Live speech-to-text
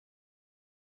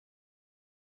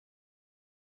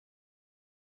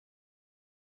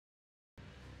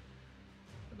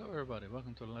everybody,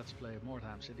 welcome to Let's Play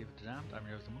Mordheim City of the Damned. I'm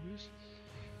your host, Moose.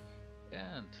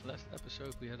 And last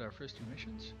episode we had our first two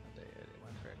missions. They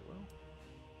went fairly well.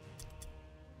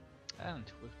 And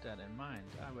with that in mind,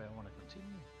 I want to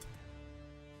continue.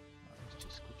 Let's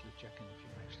just quickly checking if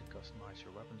you can actually customize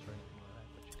your weapons or anything like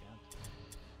that, but you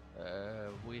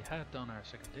can't. We had done our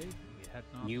second day. We had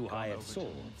not new hired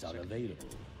swords are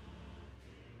available.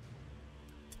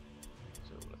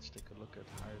 So let's take a look at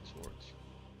hired swords.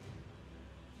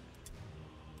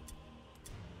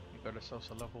 We got ourselves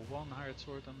a level 1 hired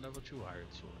sword and level 2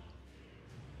 hired sword.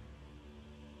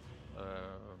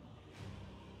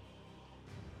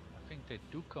 I think they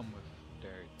do come with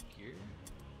their gear.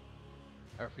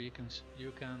 However, you can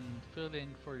fill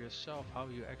in for yourself how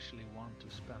you actually want to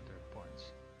spend their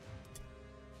points.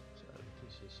 So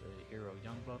this is a hero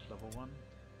youngblood level 1.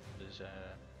 This is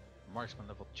a marksman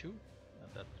level 2.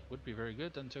 And that would be very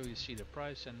good until you see the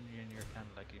price and you're kind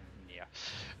of like, yeah.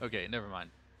 Okay, never mind.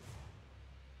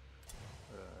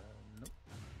 Nope.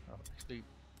 Oh, actually,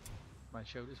 might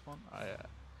show this one.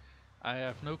 I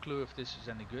have no clue if this is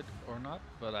any good or not,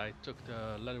 but I took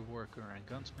the leatherworker and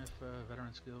gunsmith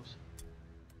veteran skills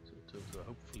to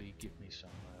hopefully give me some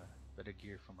better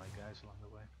gear for my guys along the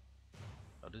way.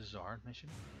 Oh, this is a hard mission,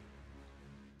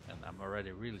 and I'm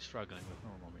already really struggling with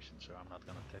normal missions, so I'm not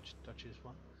gonna touch this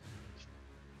one.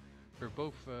 We're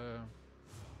both a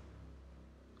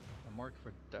mark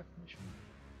for death mission.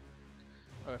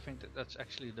 Oh, I think that's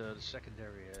actually the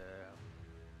secondary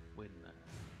win.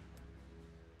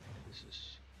 This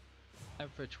is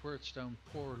average Wyrdstone,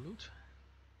 poor loot,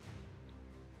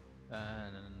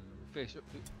 and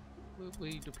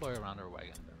we deploy around our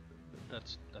wagon.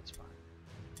 That's fine.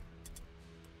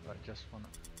 But I just want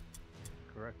to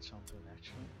correct something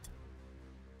actually.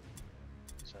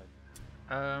 So,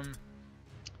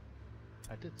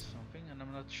 I did something, and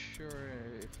I'm not sure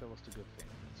if that was the good thing.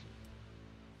 Let's see.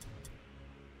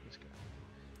 This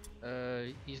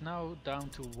guy. He's now down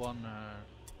to one.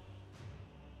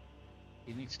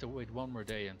 He needs to wait one more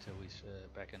day until he's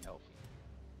back and healthy.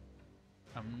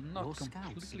 I'm not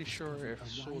completely sure if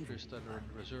soldiers that are in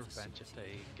the reserve bench, if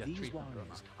they get treatment or not. These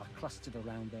warriors are clustered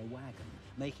around their wagon,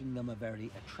 making them a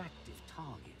very attractive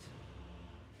target.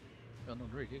 Well,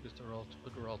 not really, because they're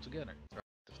all together. They're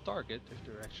the target if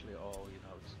they're actually all,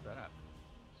 spread out.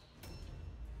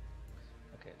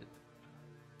 Okay,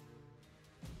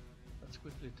 let's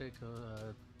quickly take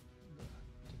a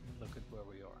look at where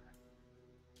we are.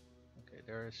 Okay,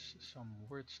 there is some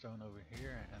Wyrdstone over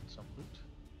here and some loot.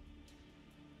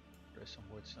 There's some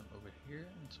Wyrdstone over here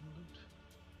and some loot.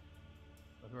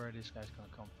 But where are these guys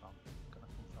gonna come from? Gonna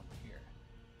come from here.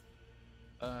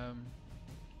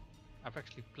 I've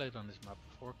actually played on this map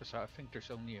before, because I think there's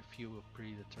only a few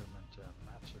predetermined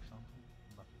maps or something.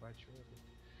 I'm not quite sure.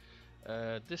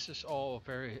 But, this is all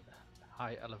very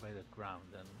high elevated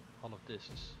ground, and all of this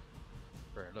is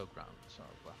very low ground. So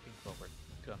I think what we're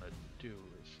gonna do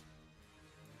is,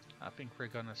 I think we're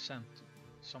gonna send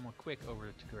someone quick over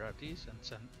to grab these and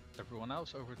send everyone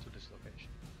else over to this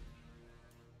location.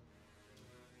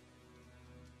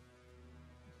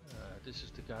 This is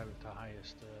the guy with the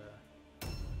highest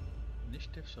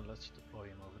initiative, so let's deploy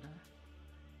him over there.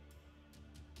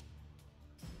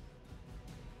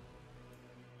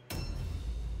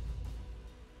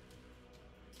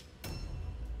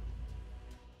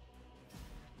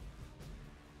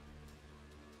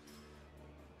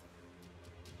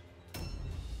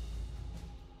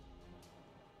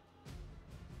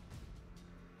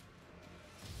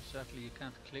 Sadly, you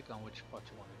can't click on which spot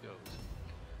you want to go, so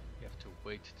you have to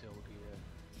wait till the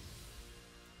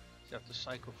you have to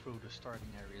cycle through the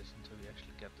starting areas until you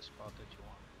actually get the spot that you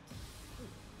want. Ooh.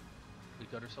 We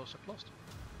got ourselves a cluster.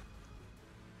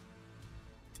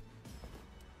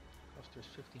 Cluster's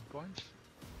 15 points.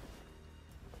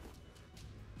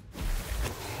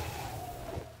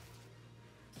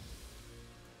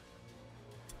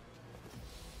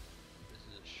 This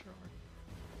is a shard.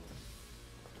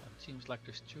 Seems like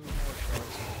there's 2 more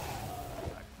shards in the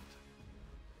fragment.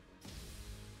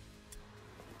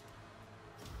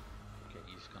 Okay,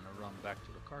 he's gonna run back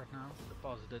to the cart now,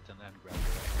 deposit it, and then grab the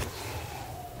rest.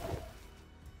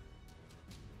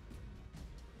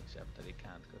 Except that he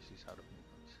can't because he's out of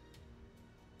movement.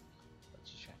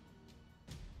 That's a shame.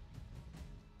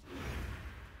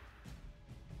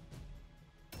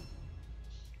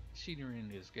 Scenery in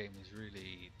this game is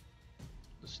really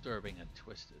disturbing and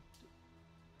twisted.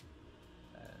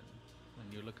 And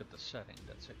when you look at the setting,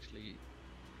 that's actually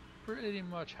pretty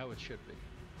much how it should be.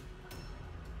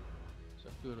 So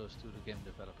kudos to the game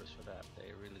developers for that.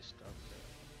 They really stuck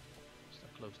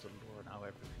close to the lore and how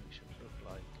everything should look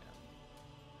like,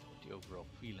 and the overall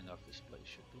feeling of this place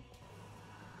should be.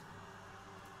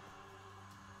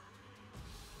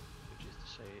 Which is to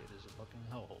say, it is a fucking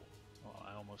hellhole. Well,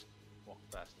 I almost walked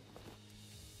past it.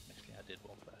 Actually, I did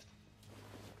walk past it.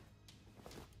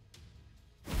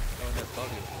 Oh, and that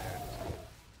body over there.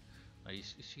 Now you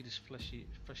see this fleshy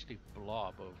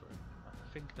blob over.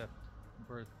 I think that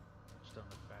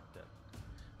Wyrdstone effect that.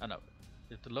 I know.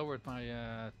 It lowered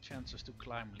my chances to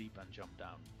climb, leap, and jump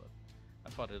down, but I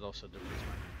thought it also decreased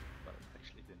my leap, but it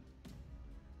actually didn't.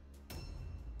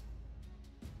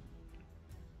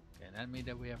 Okay, an enemy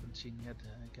that we haven't seen yet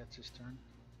gets his turn.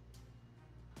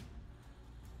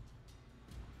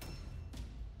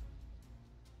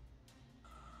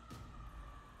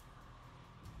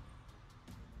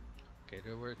 Okay,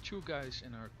 there were 2 guys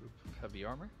in our group with heavy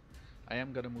armor. I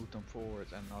am gonna move them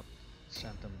forward and not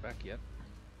send them back yet,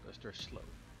 because they're slow.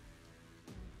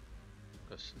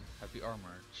 Because heavy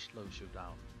armor slows you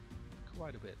down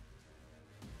quite a bit.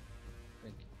 I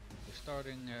think the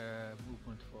starting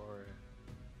movement for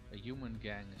a human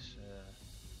gang is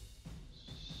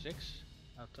 6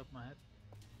 out the top of my head,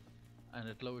 and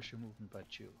it lowers your movement by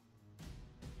 2.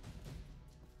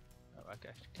 I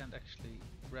can't actually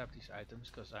grab these items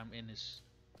because I'm in his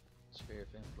sphere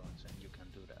of influence, and you can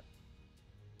do that.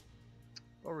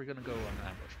 Or we're gonna go on an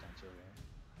ambush stance over here.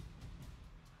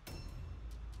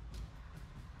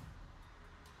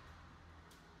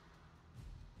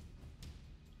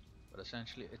 But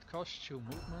essentially it costs you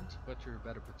movement, but you're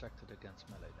better protected against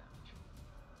melee damage.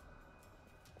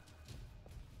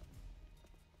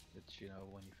 Which, you know,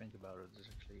 when you think about it, is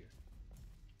actually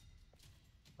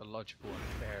a logical and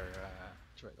fair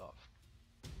trade-off.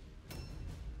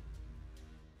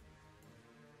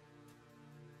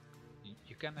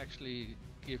 You can actually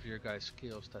give your guys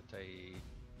skills that they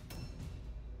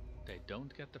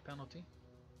don't get the penalty,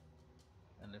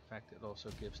 and in fact it also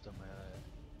gives them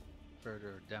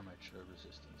further damage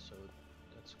resistance, so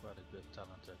that's quite a good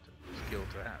talented skill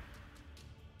to have.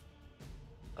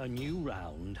 A new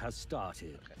round has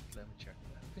started. Okay, let me check.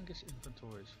 I think his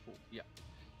inventory is full. Yeah,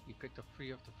 he picked up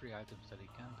 3 of the 3 items that he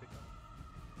can pick up.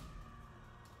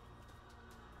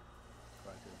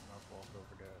 Try to not walk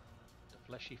over the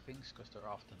fleshy things, because they're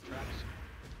often traps.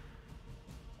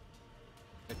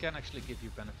 They can actually give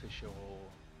you beneficial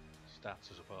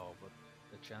stats as well, but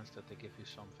the chance that they give you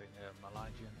something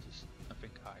malignant is, I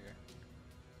think, higher.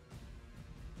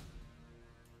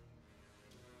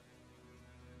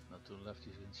 Now to the left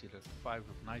you can see that 5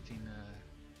 of 19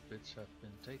 bits have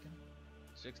been taken.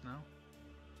 6 now.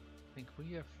 I think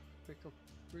we have picked up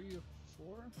 3 or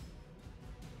 4?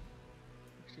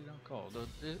 Actually don't call.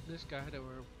 This guy that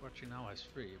we're watching now has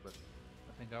 3, but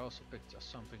I think I also picked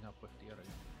something up with the other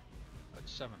guy.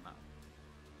 It's 7 now.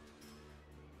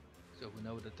 So we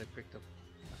know that they picked up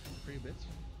 3 bits.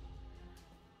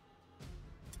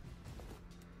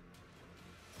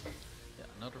 Yeah,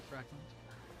 another fragment.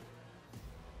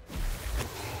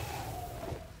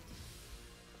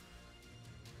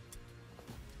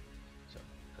 So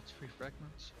that's 3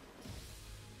 fragments.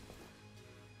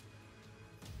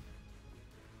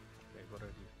 Okay, what are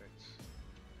the effects?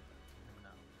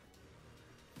 No.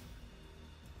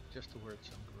 Just the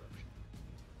Wyrdstone corruption.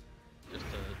 Just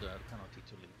the penalty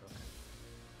to leave, okay.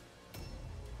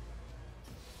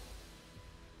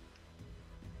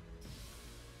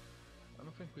 I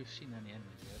don't think we've seen any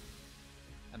enemies yet.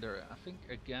 And there are, I think,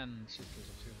 again, Sisters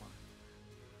of Tier 1.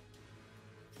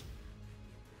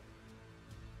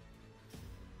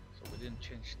 So we didn't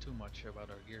change too much about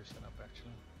our gear setup,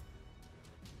 actually.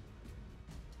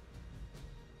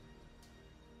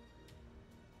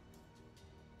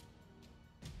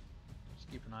 Just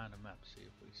keep an eye on the map, see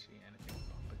if we see anything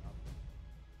popping up.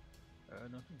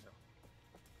 Nothing though.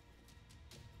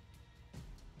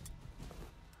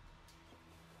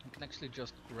 You can actually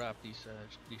just grab these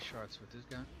shards with this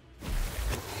guy.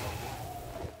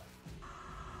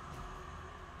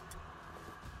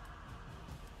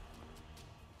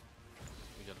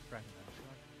 We got a fragment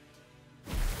shard.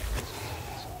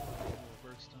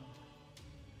 Wyrdstone.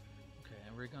 Okay,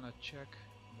 and we're gonna check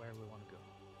where we want to go.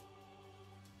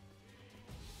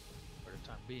 For the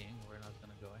time being, we're not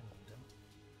gonna go in with them.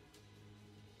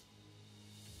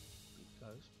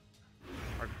 Because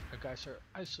our guys are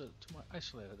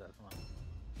isolated at the moment.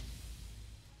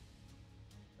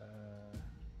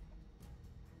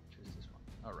 Choose this one.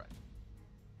 Alright.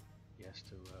 He has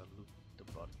to loot the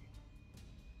body.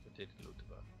 But did he loot the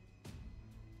body?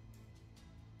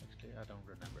 Actually, I don't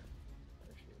remember.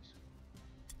 There she is.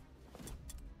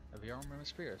 Heavy armor and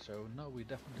spear, so no, we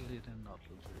definitely did not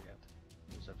loot her yet.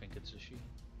 Because I think it's a she.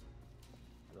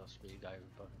 Could also be a guy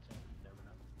with ponytail, you never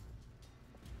know.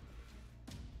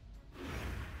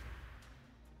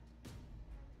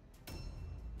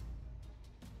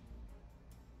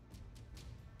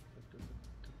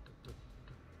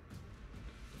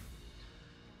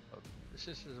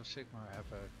 Sisters of Sigmar have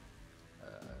a,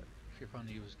 if you're going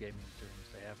to use gaming terms,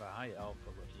 they have a high alpha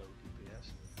with low DPS.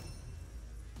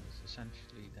 It's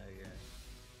essentially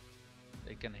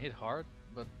they can hit hard,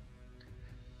 but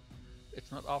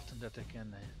it's not often that they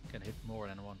can hit more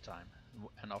than one time.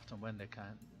 And often when they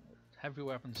can, heavy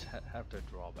weapons have their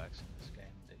drawbacks in this game.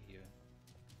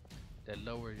 They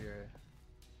lower your.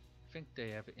 I think they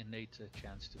have an innate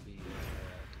chance to be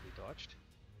dodged.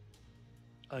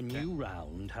 A new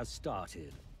round has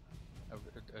started.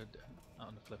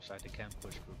 On the flip side, they can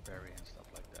push through parry and stuff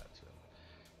like that.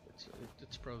 So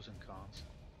it's pros and cons.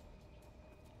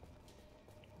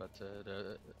 But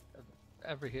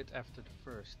every hit after the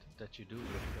first that you do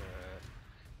with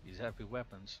these heavy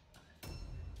weapons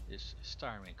is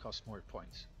tiring. Costs more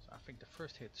points. So I think the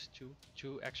first hit is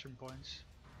two action points.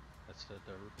 That's the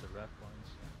red points.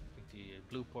 I think the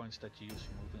blue points that you use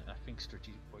for moving. I think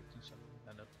strategic points and something,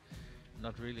 and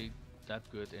not really that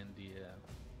good in the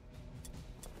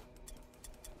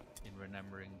in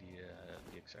remembering the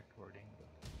exact wording.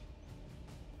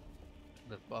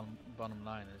 But bottom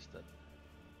line is that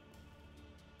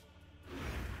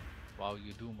while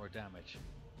you do more damage,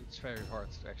 it's very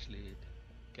hard to actually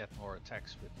get more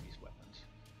attacks with these weapons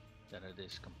than it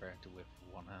is compared to with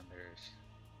one-handers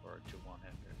or two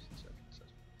one-handers, etc.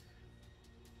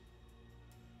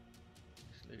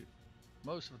 Actually,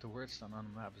 most of the Wyrdstone on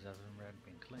the map has already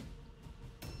been cleaned.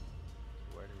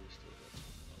 Where do we still go?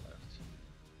 Left.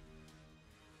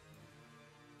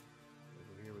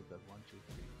 Over here we've got 1, 2,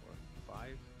 3, 4,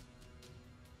 5,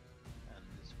 and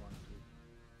this 1,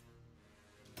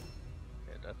 2.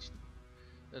 Okay,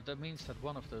 that means that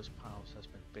one of those piles has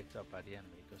been picked up by the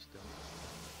enemy because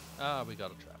we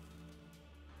got a trap.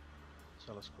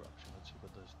 Zealous corruption. Let's see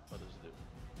what does it do.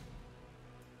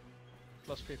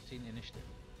 Plus 15 initiative.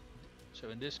 So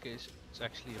in this case, it's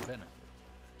actually a benefit,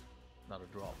 not a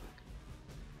drawback.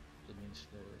 It means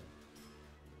that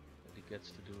he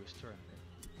gets to do his turn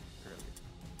early.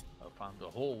 I found the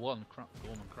whole golden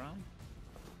crown.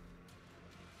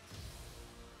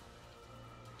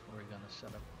 We're gonna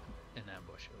set up an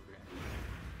ambush over here.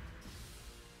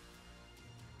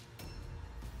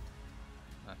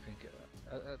 I think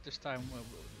at this time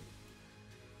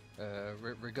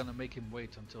we're gonna make him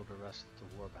wait until the rest of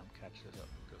the warband catches up,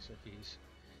 because if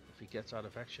he gets out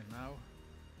of action now,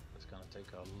 it's gonna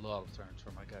take a lot of turns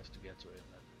for my guys to get to him.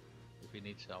 And if he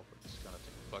needs help, it's gonna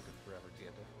take fucking forever to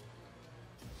get there,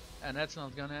 and that's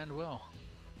not gonna end well.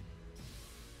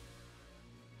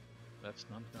 That's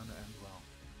not gonna end well.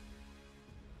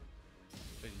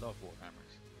 They love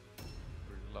warhammers.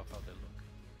 Really love how they look.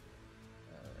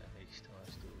 And he still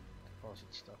has to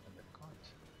deposit stuff in the cart.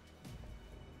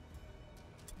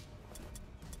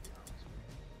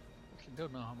 I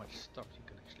don't know how much stuff you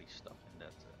can actually stuff in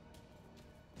that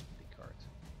the cart.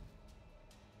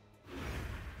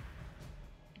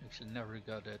 Actually, never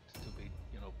got it to be,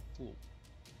 full.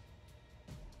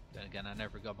 Then again, I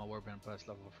never got my warband past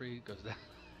level 3 because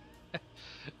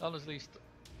honestly,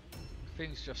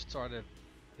 things just started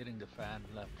hitting the fan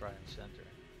left, right, and center.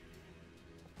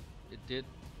 It did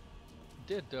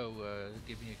though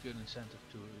give me a good incentive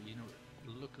to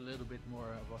look a little bit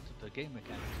more at what the game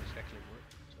mechanics exactly were.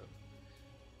 So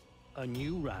a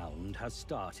new round has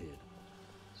started.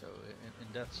 So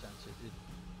in that sense,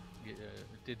 it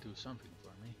did do something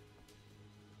for me.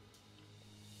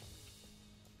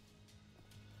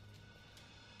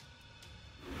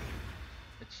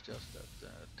 It's just that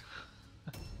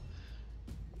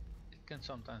it can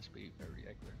sometimes be very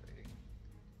aggravating.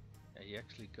 Yeah, you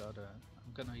actually got a.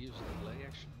 I'm gonna use a delay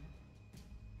action.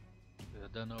 I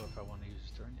don't know if I want to use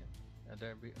his turn yet.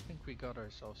 There I think we got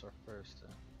ourselves our first.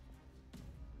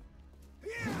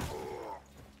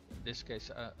 In this case,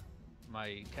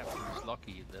 my captain is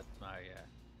lucky that my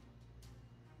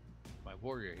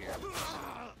warrior here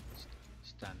is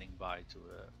standing by to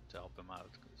help him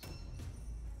out. Because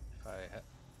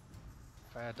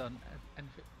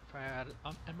if I had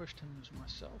ambushed him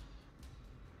myself,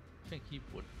 I think he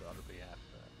would probably have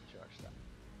charged that.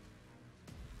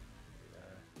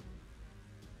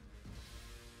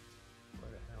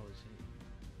 Where the hell is he?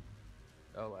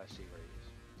 Oh, I see where he is.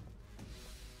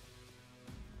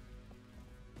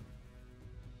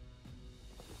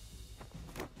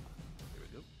 Here we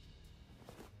go.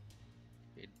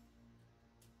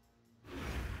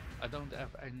 I don't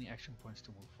have any action points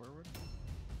to move forward.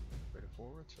 Further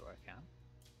forward, so I can.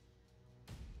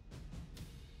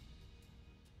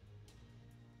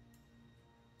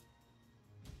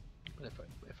 But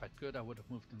if I could, I would have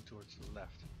moved him towards the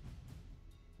left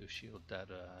to shield that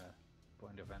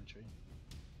point of entry,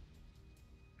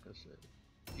 because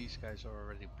these guys are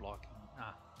already blocking.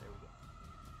 Ah, there we go.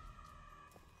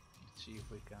 Let's see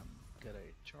if we can get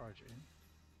a charge in.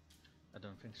 I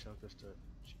don't think so, because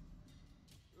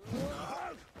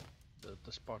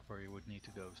the spot where you would need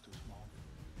to go is too small.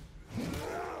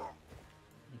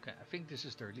 Okay, I think this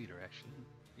is their leader actually.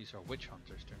 These are witch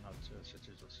hunters, they're not such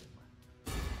as a Sigma.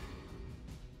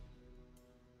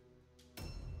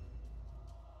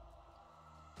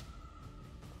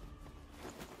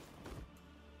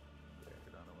 I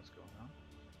don't know what's going on.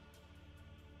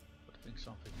 But I think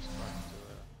something is trying to...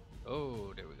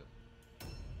 oh, there we go.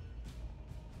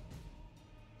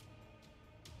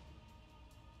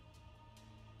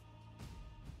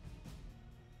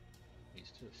 He's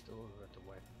still over at the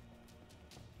wagon.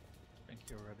 I think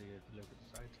he already delivered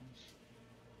his items.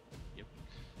 Yep.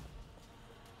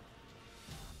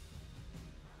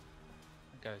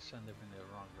 I think I sent him in the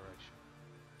wrong direction.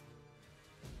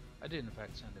 I did in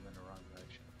fact send him in the wrong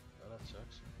direction. Oh, that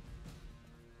sucks.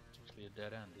 It's actually a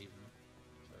dead end even.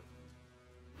 So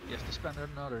he has to spend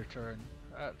another turn.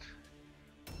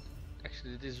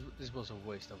 Actually, this was a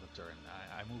waste of a turn.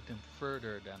 I moved him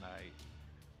further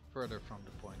from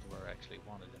the point where I actually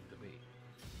wanted him to be.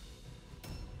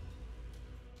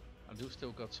 I do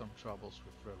still got some troubles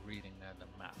with reading the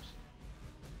maps,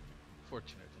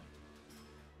 fortunately.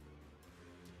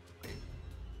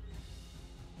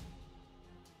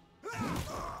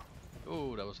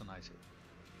 Oh, that was a nice hit.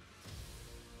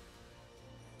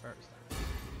 Where is that?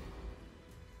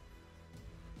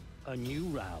 A new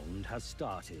round has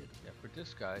started. Yeah, for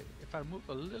this guy, if I move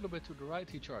a little bit to the right,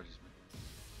 he charges me.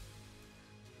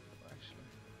 Actually.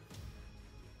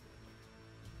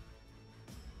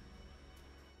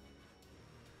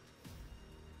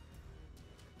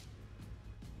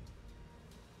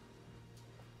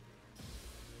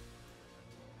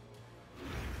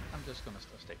 I'm just gonna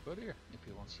stay put here. If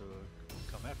he wants to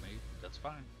come at me, that's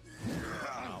fine.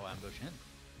 I'll ambush him.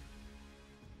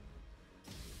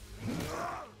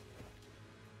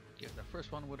 Yeah, the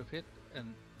first one would have hit,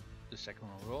 and the second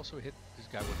one would also hit. This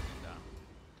guy would have been down.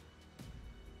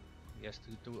 He has to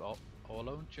do all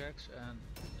alone checks, and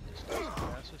in this case he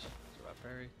passes. So I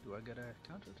parry. Do I get a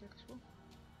counter attack as well?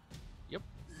 Yep.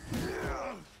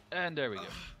 And there we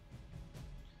go.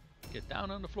 Get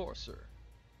down on the floor, sir.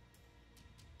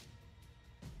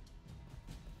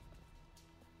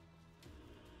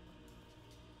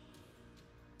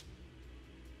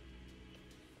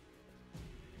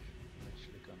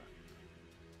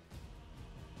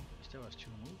 Still has 2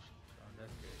 moves, so in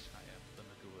that case I am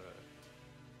gonna do a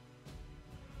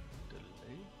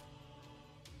delay.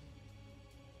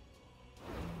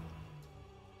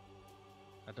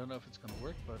 I don't know if it's gonna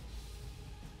work, but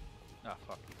ah,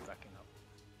 fuck, he's backing up.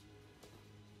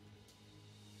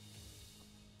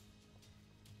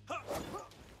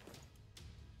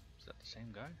 Is that the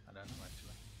same guy? I don't know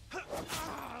actually.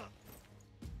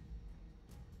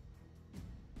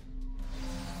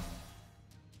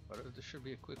 But there should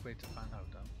be a quick way to find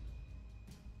out though.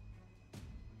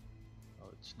 Oh,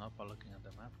 it's not by looking at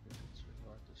the map because it's really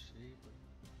hard to see, but...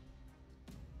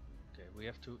 okay, we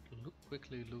have to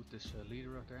quickly loot this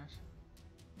leader of theirs.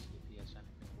 See if he has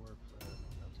anything worth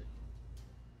noting.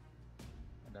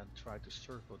 And then try to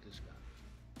circle this guy.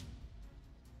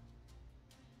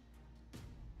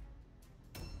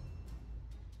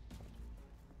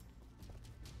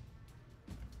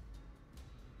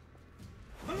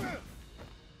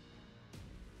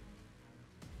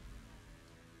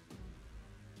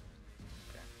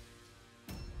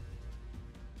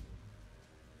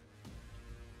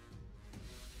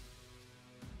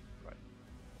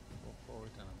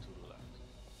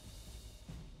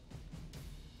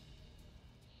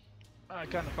 I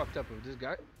kinda fucked up with this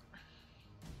guy.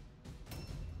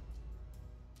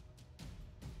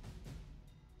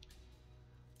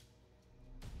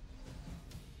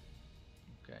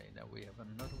 Okay, now we have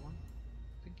another one.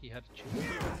 I think he had a tube.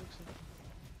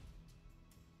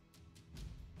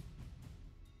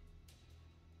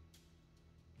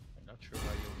 I'm not sure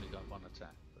why you only got 1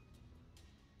 attack.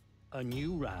 But... a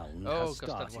new round oh, has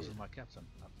started. that wasn't my captain.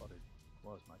 I thought it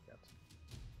was my captain.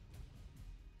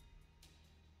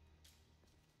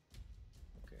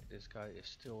 This guy is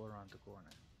still around the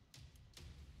corner,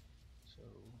 so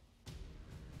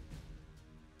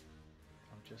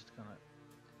I'm just gonna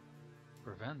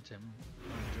prevent him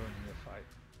from joining the fight.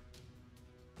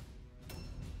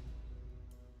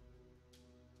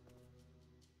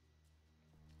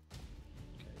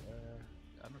 Okay,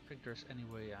 I don't think there's any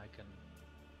way I can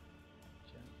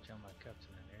jam my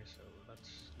captain in here, so let's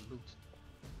loot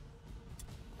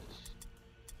this.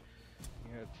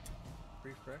 You had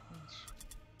 3 fragments.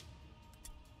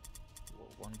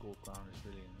 Well, 1 gold crown is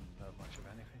really not much of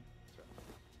anything. So.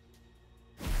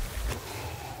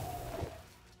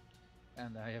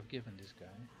 and I have given this guy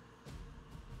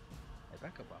a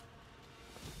backup arm.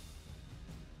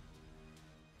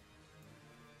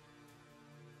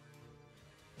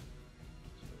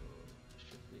 So I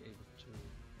should be able to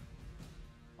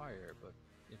fire, but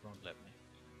it won't let me.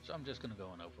 So I'm just gonna go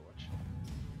on Overwatch.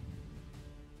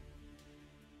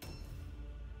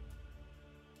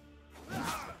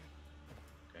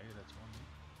 Okay, that's one.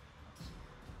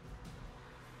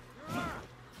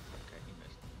 Okay, he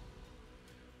missed.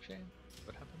 Shame.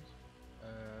 What happened?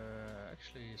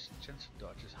 Actually, his chance to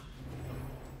dodge is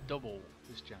double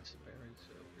his chance to parry,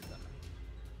 so we're gonna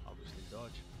obviously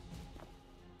dodge.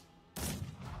 Okay,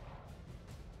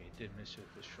 he did miss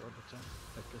with the short attack,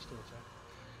 the pistol attack.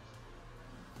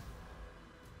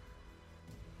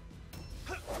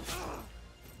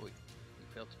 Oi, he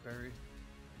failed to parry.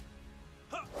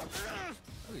 Oh,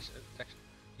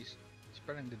 he's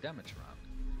spreading the damage around.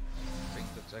 I think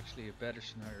that's actually a better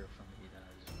scenario for me than it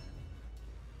is for him.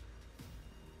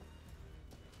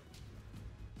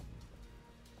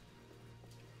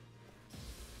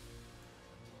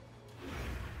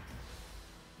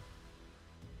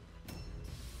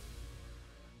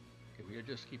 Okay, we are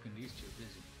just keeping these two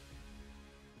busy.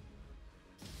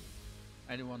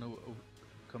 Anyone who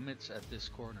commits at this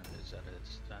corner is at a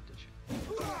disadvantage.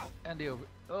 And the over.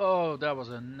 Oh, that was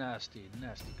a nasty,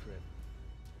 nasty crit.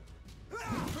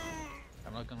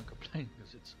 I'm not gonna complain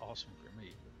because it's awesome for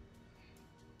me.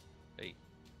 But hey,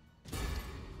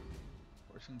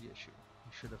 forcing the issue.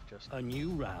 You should have just. A new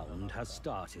round has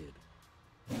started.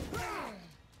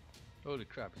 Holy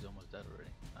crap! He's almost dead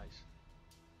already. Nice.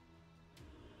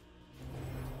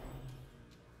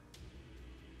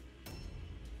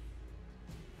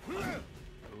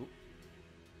 Oh.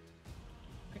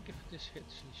 I think if this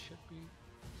hits, he should be.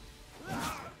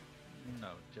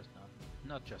 No, just not.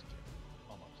 Not just yet.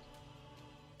 Almost.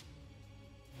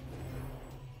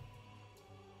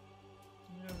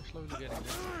 Yeah, we're slowly getting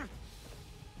there.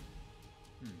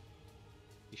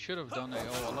 He should have done a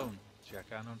all alone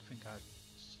check. I don't think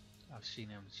I've seen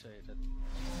him say that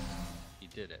he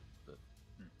did it, but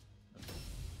okay.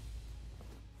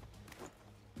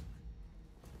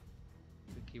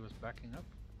 I think he was backing up.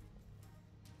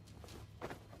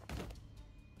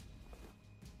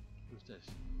 Who's this?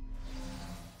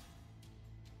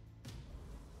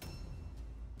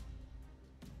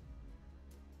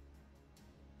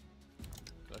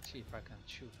 Let's see if I can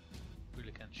shoot him.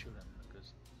 Really can shoot him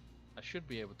because I should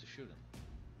be able to shoot him.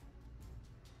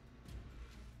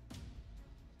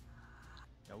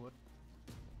 Yeah, what?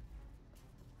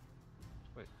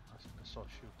 Wait, I saw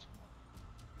shoot someone.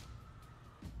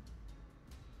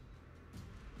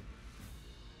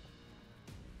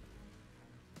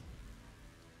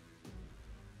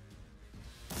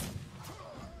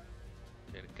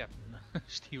 Okay, the captain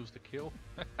steals the kill.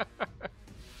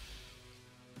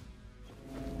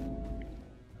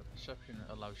 Perception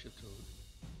allows you to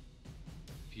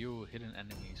view hidden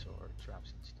enemies or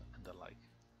traps and the like.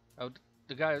 Oh,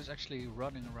 the guy is actually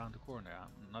running around the corner.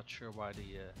 I'm not sure why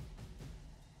the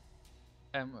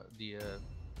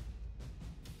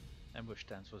ambush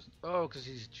stance wasn't. Oh, because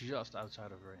he's just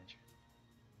outside of range.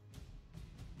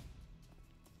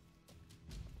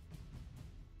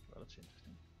 Well, that's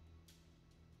interesting.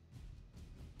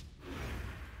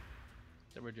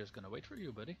 So we're just gonna wait for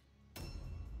you, buddy.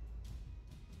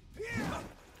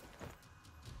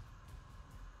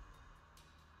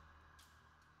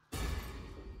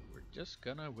 We're just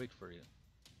gonna wait for you.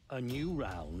 A new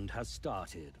round has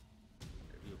started.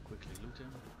 Okay, we'll quickly loot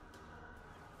him.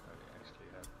 We actually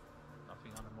have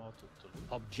nothing on him all to loot.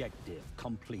 Objective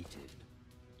completed.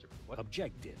 What?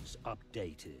 Objectives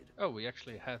updated. Oh, we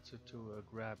actually had to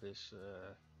grab his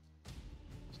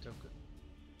token.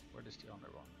 Where is the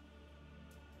other one?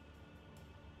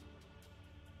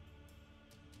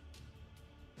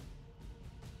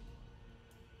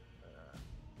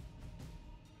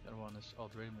 The other one is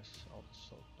Aldramus,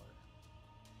 Salt Bar.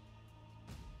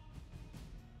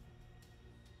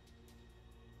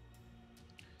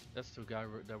 That's the guy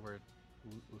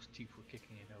whose teeth were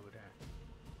kicking in over there.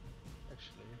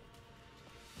 Actually,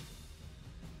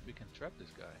 we can trap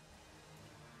this guy.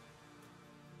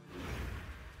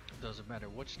 It doesn't matter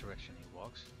which direction he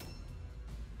walks,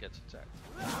 he gets attacked.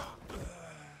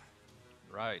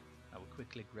 Right, I will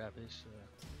quickly grab his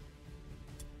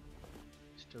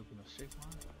token of Sigma.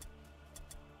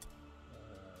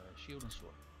 Shield and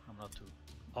sword. I'm not too.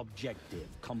 Objective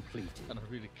completed. I don't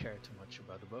really care too much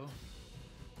about the bow.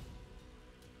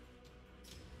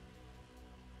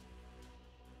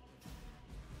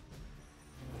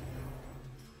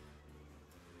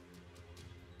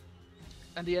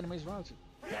 And the enemy's routed.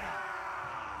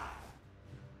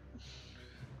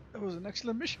 Oh, That was an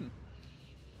excellent mission.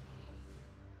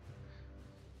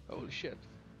 Holy shit.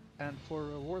 And for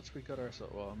rewards we got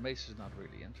ourselves, well, mace is not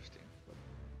really interesting, but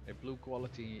a blue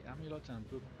quality amulet and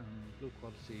blue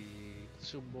quality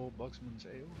consumable boxman's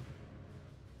ale.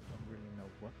 Don't really know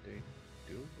what they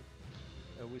do,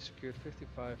 but we secured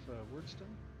 55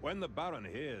 Wyrdstone. When the Baron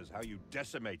hears how you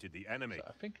decimated the enemy, So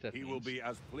I think that he will be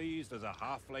as pleased as a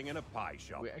halfling in a pie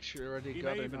shop. we actually already He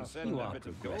got may even enough. send You a are bit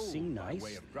of progressing gold by way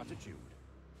nicely. of gratitude.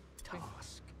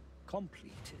 Task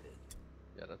completed.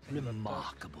 Yeah, that thing about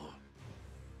Remarkable.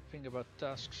 thing about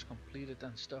tasks completed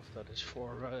and stuff, that is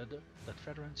for that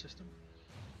veteran system.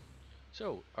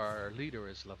 So our leader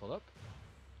is leveled up.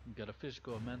 You get a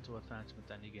physical and mental advancement,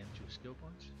 and you gain 2 skill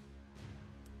points.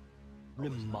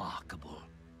 Remarkable.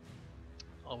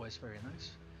 Always very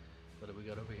nice. What do we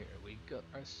got over here? We got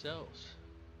ourselves.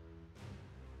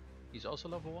 He's also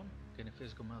level 1. Getting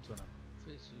physical, mental, and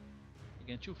physical. You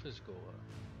gain 2 physical. Okay.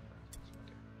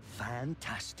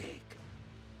 Fantastic.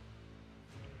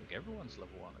 I think everyone's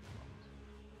level 1 at the moment.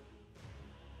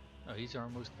 No, he's our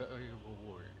most valuable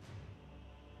warrior.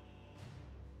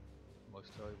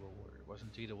 Most valuable warrior.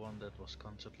 Wasn't he the one that was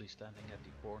constantly standing at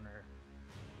the corner?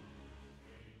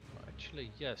 Well,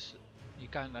 actually, yes. He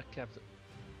kind of kept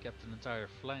an entire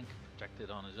flank protected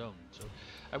on his own. So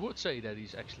I would say that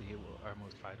he's actually our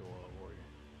most vital warrior.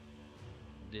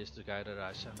 This is the guy that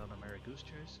I sent on a Merry Goose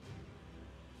Chase.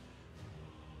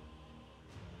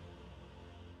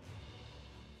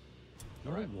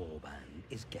 Your Alright. warband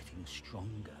is getting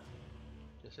stronger.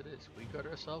 Yes, it is. We got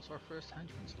ourselves our first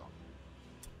henchman slot.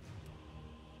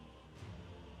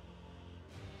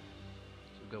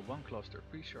 So we got 1 cluster,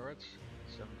 3 shards,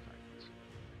 7 fragments.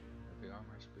 Heavy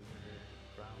armor, speed,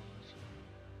 crowns.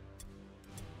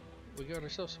 We got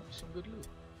ourselves some good loot.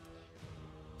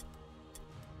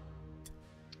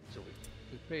 So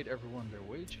we paid everyone their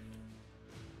wage.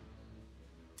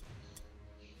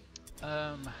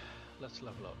 Let's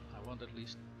level up. I want at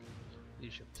least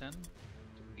leadership 10 to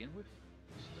begin with.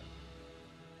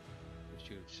 Gives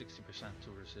you 60% to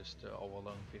resist all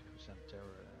alone, 50%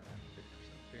 terror, and 50%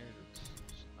 fear. That's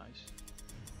nice.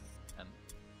 And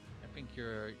I think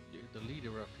you're the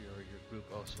leader of your group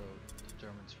also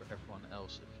determines for everyone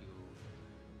else if you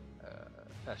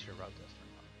pass your route test or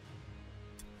not.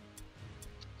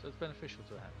 So it's beneficial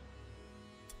to have.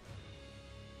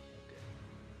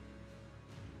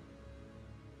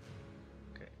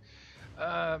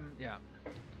 Yeah.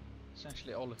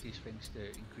 Essentially all of these things, they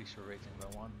increase your rating by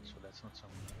 1, so that's not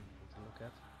something to look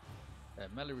at.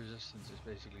 Melee resistance is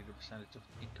basically the percentage of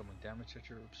incoming damage that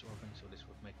you're absorbing, so this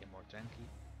would make him more tanky.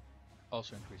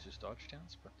 Also increases dodge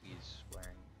chance, but he's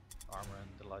wearing armor and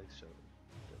the like, so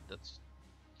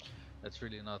that's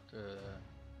really not the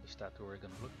stat that we're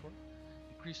gonna look for.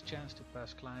 Increased chance to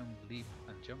pass, climb, leap,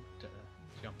 and jump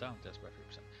down test by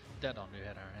 3%. That on the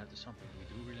other hand is something we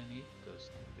do really need,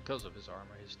 because of his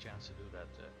armor, his chance to do that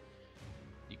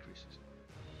decreases.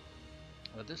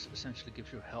 But this essentially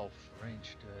gives you health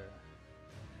range.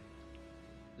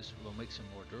 This will make him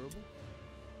more durable.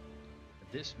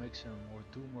 This makes him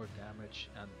do more damage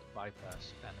and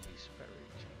bypass enemies' parry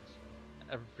chance.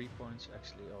 And every 3 points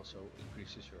actually also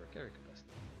increases your carry capacity.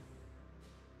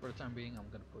 For the time being, I'm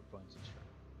gonna put points in strength.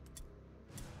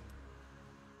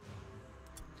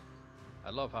 I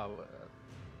love how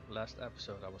last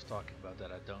episode I was talking about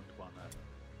that I don't want to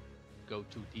go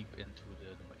too deep into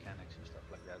the mechanics and stuff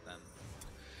like that, and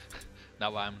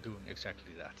now I'm doing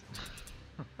exactly that.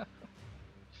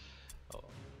 Oh.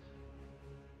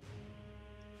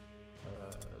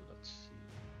 Let's see.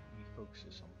 He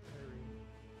focuses on parry.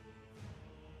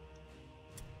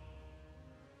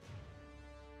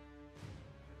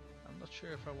 I'm not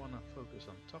sure if I want to focus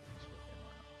on toughness with him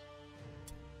or not.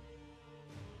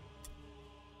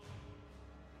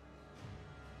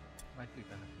 Might be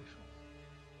beneficial.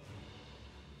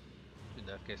 In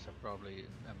that case, I probably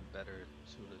am better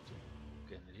suited to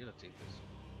gain agility, because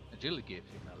agility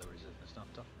gives you melee resistance, not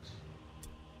toughness.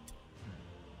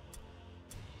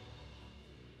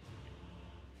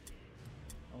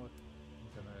 Oh, I'm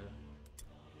gonna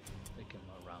take him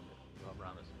around it.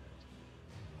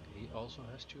 He also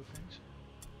has 2 things,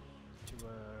 2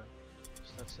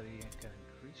 stats that he can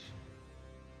increase.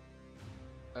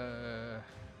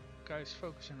 Guys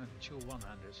focusing on 2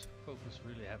 one-handers focus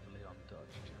really heavily on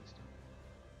dodge chance too.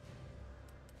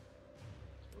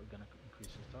 So we're gonna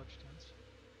increase his dodge chance.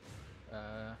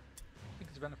 I think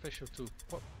it's beneficial to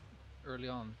early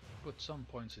on put some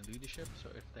points in leadership, so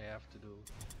if they have to do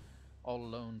all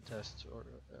alone tests or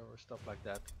stuff like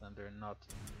that, then they're not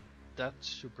that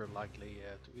super likely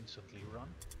to instantly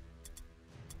run.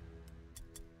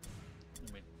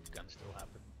 I mean, it can still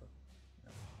happen, but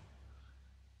yeah.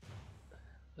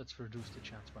 Let's reduce the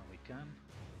chance when we can.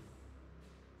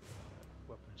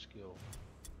 Weapon skill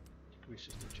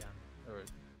decreases the chance, or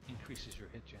increases your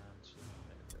hit chance,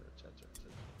 etc.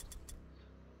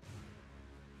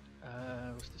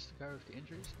 Was this the guy with the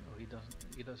injuries? No, he doesn't.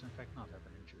 He does in fact not have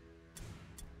an injury.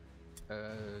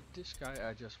 This guy,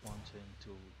 I just want him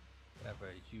to have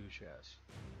a huge ass.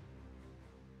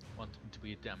 Want him to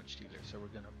be a damage dealer, so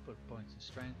we're gonna put points in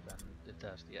strength, and it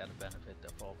has the added benefit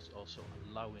of also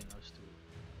allowing us to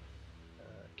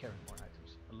carry more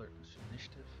items. Alertness,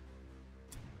 initiative.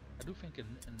 I do think an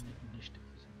initiative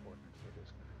is important for this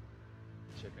guy,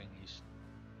 considering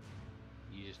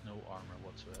he has no armor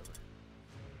whatsoever.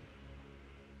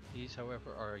 He's,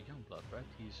 however, our young blood, right?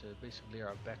 He's basically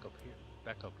our backup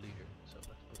leader. So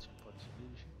let's put some points in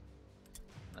leadership.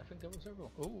 And I think that was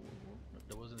everyone. Oh, no,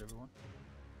 that wasn't everyone.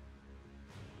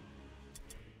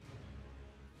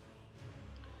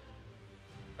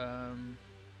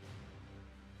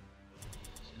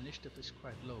 His initiative is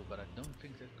quite low, but I don't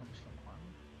think that comes from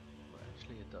armor. Well,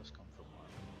 actually, it does come from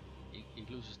armor. He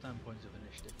loses 10 points of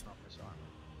initiative from his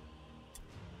armor.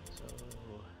 So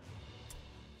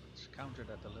let's counter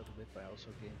that a little bit by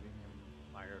also giving him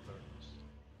higher alertness.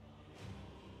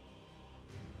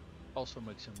 Also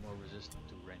makes him more resistant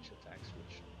to ranged attacks,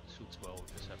 which suits well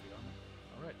with his heavy armor.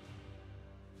 Alright.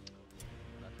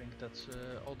 And I think that's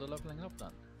all the leveling up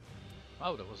done.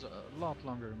 Oh, that was a lot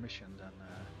longer mission than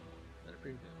the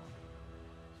previous one.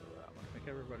 So I want to thank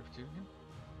everybody for tuning in.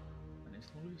 My name's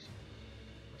Maurice.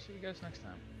 I'll see you guys next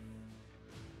time.